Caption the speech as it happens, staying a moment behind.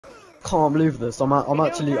Can't believe this. I'm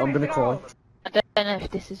gonna cry. I don't know if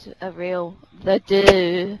this is a real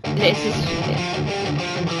TheDooo. This is.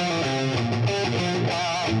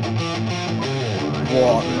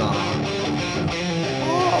 What? Nah.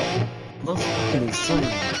 Oh, that's fucking insane.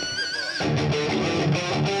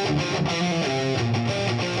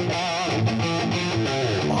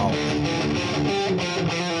 Wow.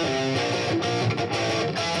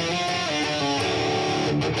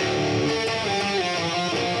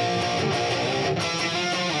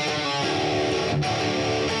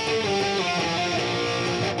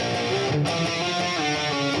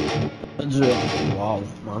 Wow,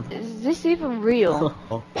 man. Is this even real?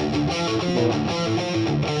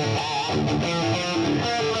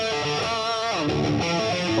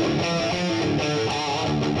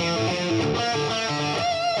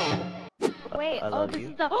 Wait, oh, this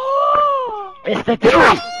is the. It's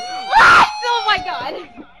TheDooo! What? Oh my god!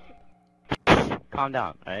 Calm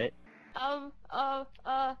down, alright? What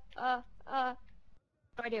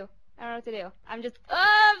do I do? I don't know what to do. I'm just.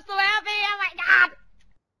 Oh, I'm so happy! Oh my god!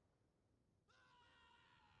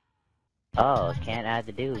 Oh, can't add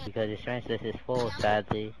TheDooo because the strength list is full,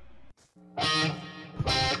 sadly.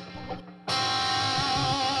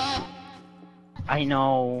 I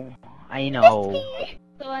know. So,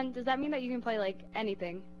 does that mean that you can play, like,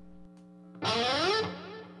 anything?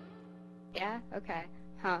 Yeah? Okay.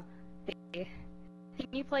 Huh. Can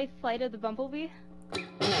you play Flight of the Bumblebee?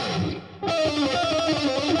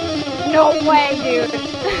 No way, dude!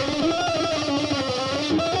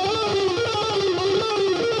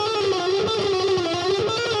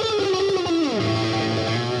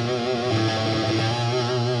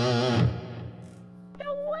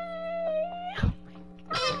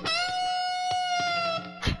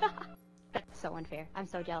 So unfair. I'm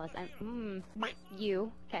so jealous.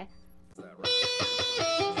 You. Okay. I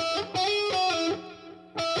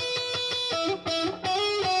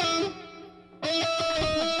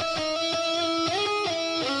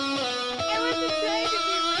wasn't trying to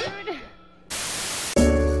be rude.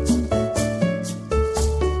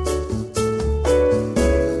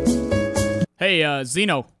 Hey,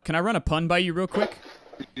 Zeno, can I run a pun by you real quick?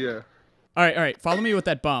 Yeah. Alright, follow me with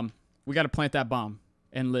that bomb. We gotta plant that bomb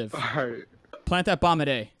and live. Alright. Plant that bomb at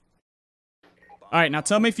A. Alright, now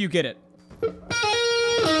tell me if you get it.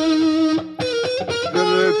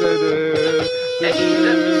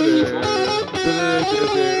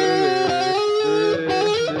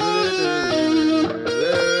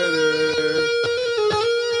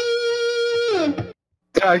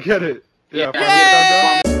 Yeah, I get it. Yeah.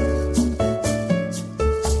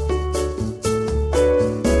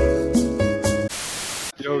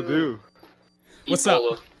 Yo, dude. What's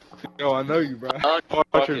up? Yo, I know you, bro.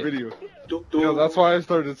 Watch your video. Yo, that's why I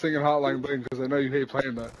started singing Hotline Bling, because I know you hate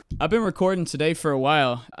playing that. I've been recording today for a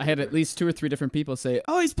while. I had at least 2 or 3 different people say,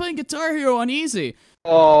 "Oh, he's playing Guitar Hero on easy."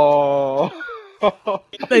 Oh.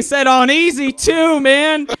 They said on easy too,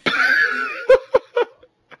 man.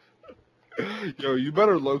 Yo, you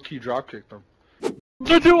better low-key dropkick them.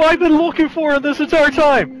 TheDooo I've been looking for this entire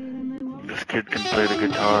time! This kid can play the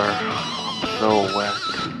guitar. I'm so wet.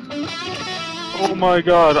 Oh my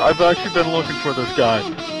god, I've actually been looking for this guy.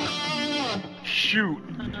 Shoot.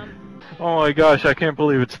 Oh my gosh, I can't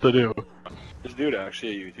believe it's TheDooo. Is dude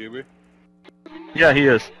actually a YouTuber? Yeah, he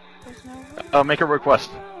is. Make a request.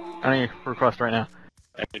 Any request right now.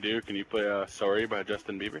 Hey dude, can you play Sorry by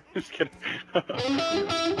Justin Bieber? Just kidding.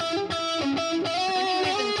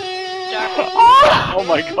 Oh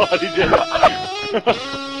my god, he did it!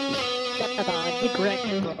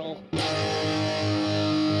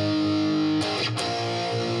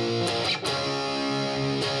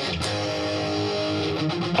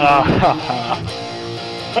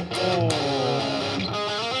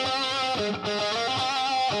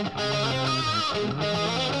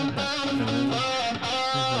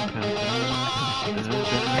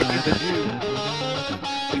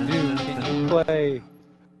 TheDooo, can you play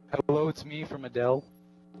Hello It's Me from Adele?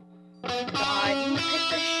 God, you picked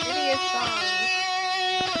the shittiest songs.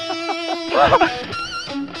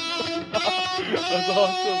 That's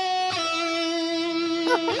awesome.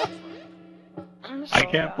 I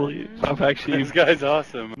can't believe I've actually. This guy's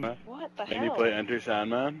awesome. What the hell? Can you play Enter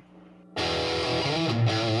Sandman?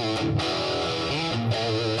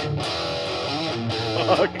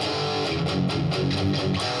 Fuck.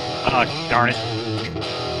 Ah, darn it.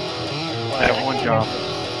 I have one job.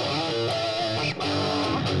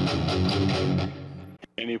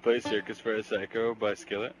 Can you play Circus for a Psycho by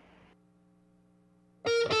Skillet?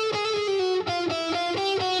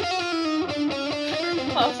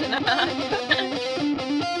 Close enough.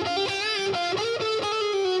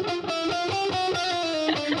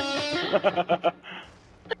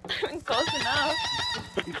 Close enough.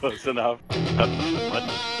 Close enough. What?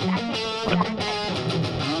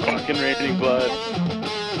 Fucking raining blood.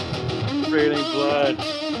 Raining blood.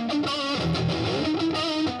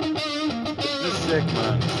 This is sick,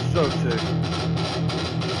 man. So sick.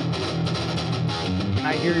 Can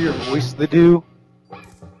I hear your voice, TheDooo?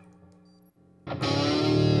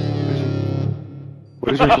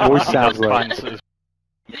 What does your voice sound like?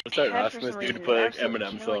 What's that Rasmus dude play like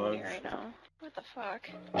Eminem songs? Right now. What the fuck?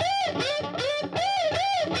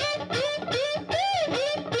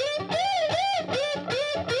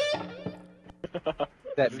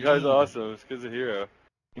 This guy's awesome. This guy's a hero.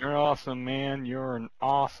 You're awesome, man. You're an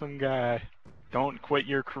awesome guy. Don't quit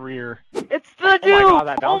your career. It's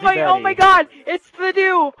TheDooo! Oh my god! It's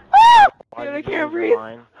TheDooo! Ah! Dude, I can't breathe.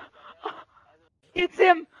 It's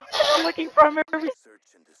him! I'm looking for him every...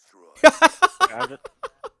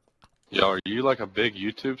 Yo, are you like a big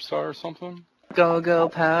YouTube star or something? Go go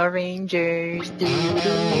Power Rangers! Doo doo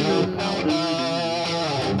doo.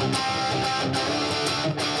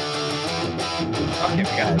 Okay, we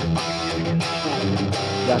got it.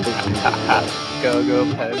 Go go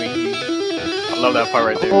Power Rangers. I love that part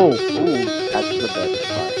right there. Oh, ooh, that's the best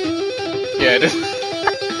part. Yeah, it is.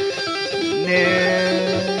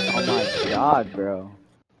 Oh my god, bro.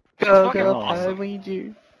 Go go Power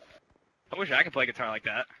Rangers. I wish I could play guitar like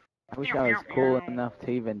that. I wish I was cool enough to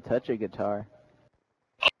even touch a guitar.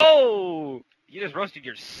 Oh! You just roasted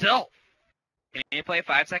yourself! Can you play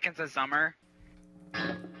 5 Seconds of Summer?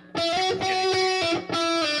 I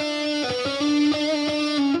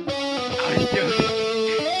was joking.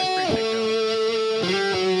 That's pretty sick though.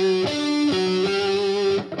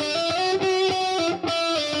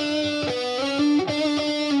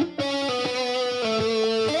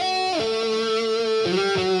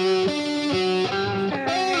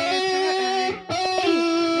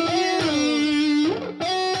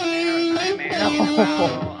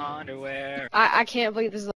 I can't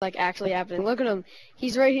believe this is like actually happening. Look at him.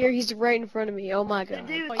 He's right here. He's right in front of me. Oh my god.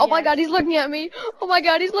 Oh my god, he's looking at me. Oh my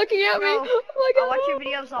god, he's looking at me. Oh my god. I watch your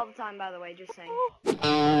videos all the time, by the way, just saying.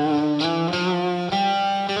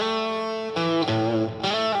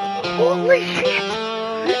 Holy shit!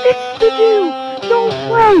 It's TheDooo! No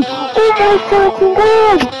way! Oh my fucking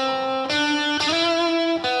god!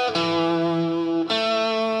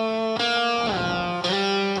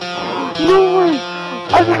 No way!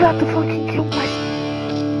 I'm about to fucking kill myself.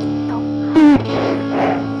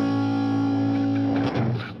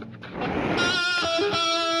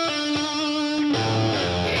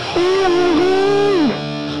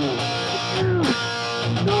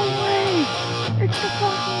 No way! It's the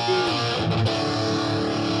fucking dude!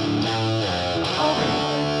 Oh,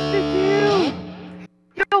 it's TheDooo!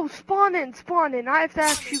 Yo, spawn in. I have to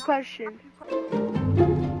ask you a question.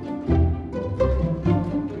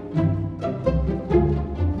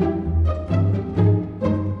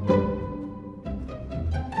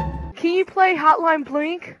 Can you play Hotline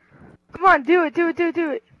Blink? Come on, do it. Yo,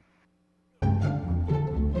 TheDooo.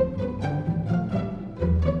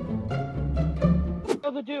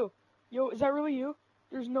 Yo, is that really you?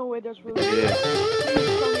 There's no way that's really you. Yeah.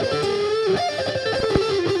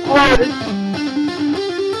 Oh,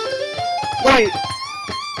 wait.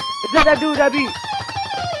 Is that dude that beat?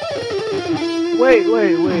 Wait.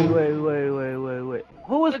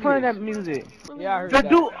 Who was playing that music? Yeah, I heard The that.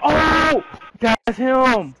 dude. Oh, that's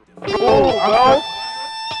him. Oh, bro.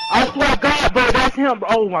 I swear to God, bro, that's him. Bro.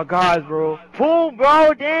 Oh my God, bro. Fool,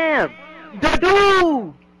 bro, damn.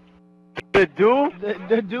 TheDooo. TheDooo?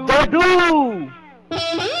 TheDooo.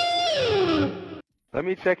 Let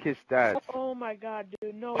me check his stats. Oh my God,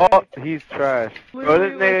 dude, no Oh, way. he's trash. Bro,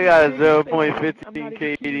 this nigga got 0.15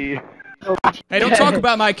 KD. Hey, don't talk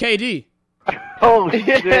about my KD. Oh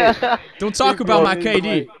shit. Don't talk about my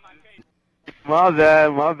KD. My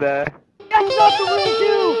bad. That's not the real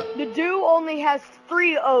Doo! The Doo only has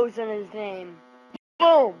 3 O's in his name.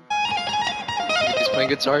 Boom! He's playing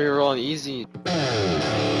Guitar Hero on easy.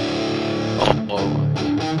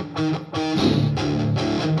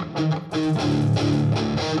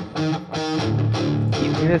 You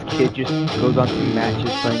think this kid just goes on to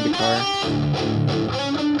matches playing guitar?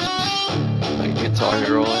 Like Guitar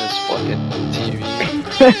Hero on his fucking TV.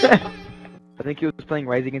 I think he was playing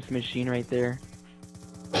Rise Against the Machine right there.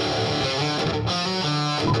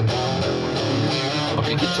 I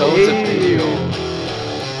mean, you can tell it's a video.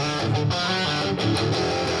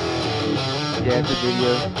 Yeah, it's a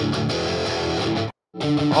video.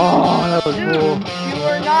 Oh, that was Dude, cool. you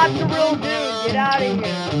are not the real dude. Get out of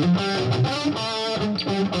here.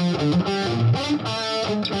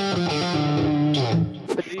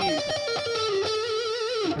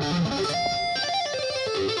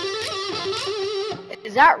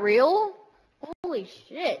 Is that real? Holy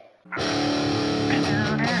shit.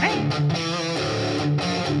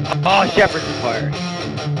 Oh, Shepherd's fire.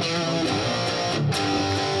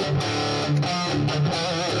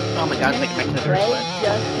 Oh my god, make my clitoris wet.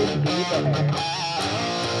 Justin Bieber.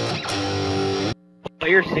 Play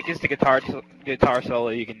your sickest guitar solo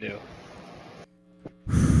you can do.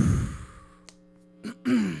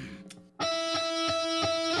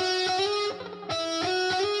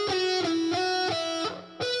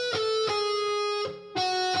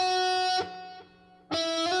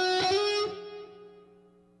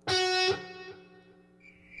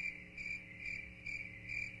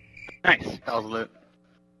 Nice. That was lit.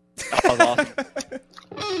 That was awesome.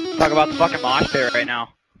 Talk about the fucking mosh pit right now.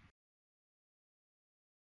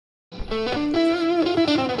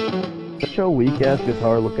 Shut your weak ass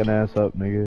guitar looking ass up, nigga.